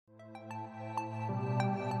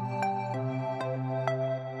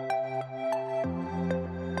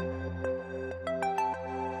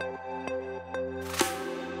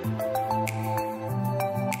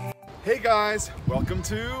Hey guys, welcome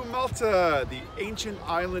to Malta, the ancient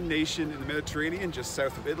island nation in the Mediterranean just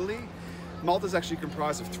south of Italy. Malta is actually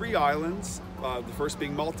comprised of 3 islands, the first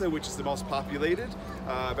being Malta, which is the most populated,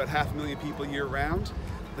 about 500,000 people year-round.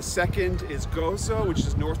 The second is Gozo, which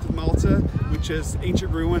is north of Malta, which has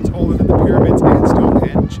ancient ruins older than the pyramids and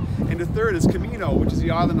Stonehenge. And the third is Comino, which is the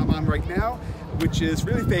island I'm on right now, which is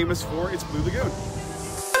really famous for its Blue Lagoon.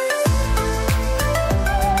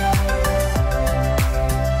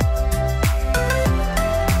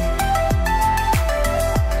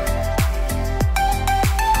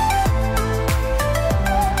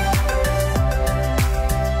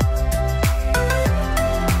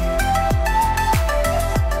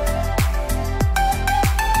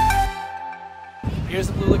 Here's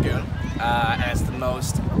the Blue Lagoon, and it's the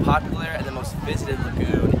most popular and the most visited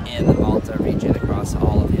lagoon in the Malta region across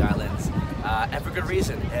all of the islands, and for good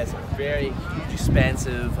reason. It has very huge,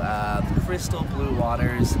 expansive, crystal blue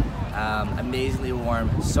waters, amazingly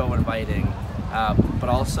warm, so inviting, but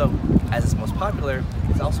also, as it's most popular,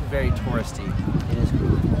 it's also very touristy. It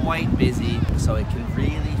is quite busy, so it can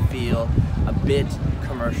really feel a bit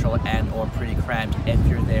commercial and or pretty cramped if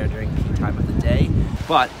you're there during peak time of the day.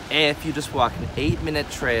 But if you just walk an 8-minute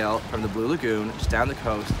trail from the Blue Lagoon just down the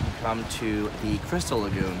coast, you come to the Crystal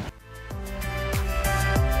Lagoon.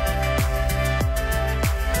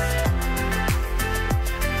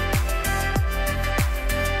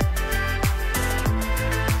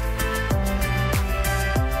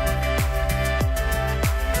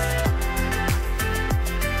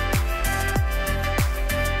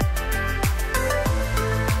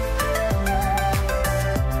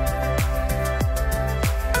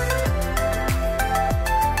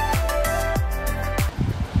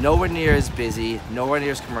 Nowhere near as busy, nowhere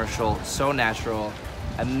near as commercial, so natural.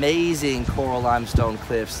 Amazing coral limestone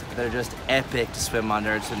cliffs that are just epic to swim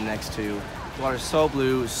under, to swim next to. The water's so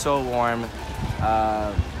blue, so warm,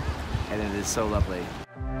 and it is so lovely.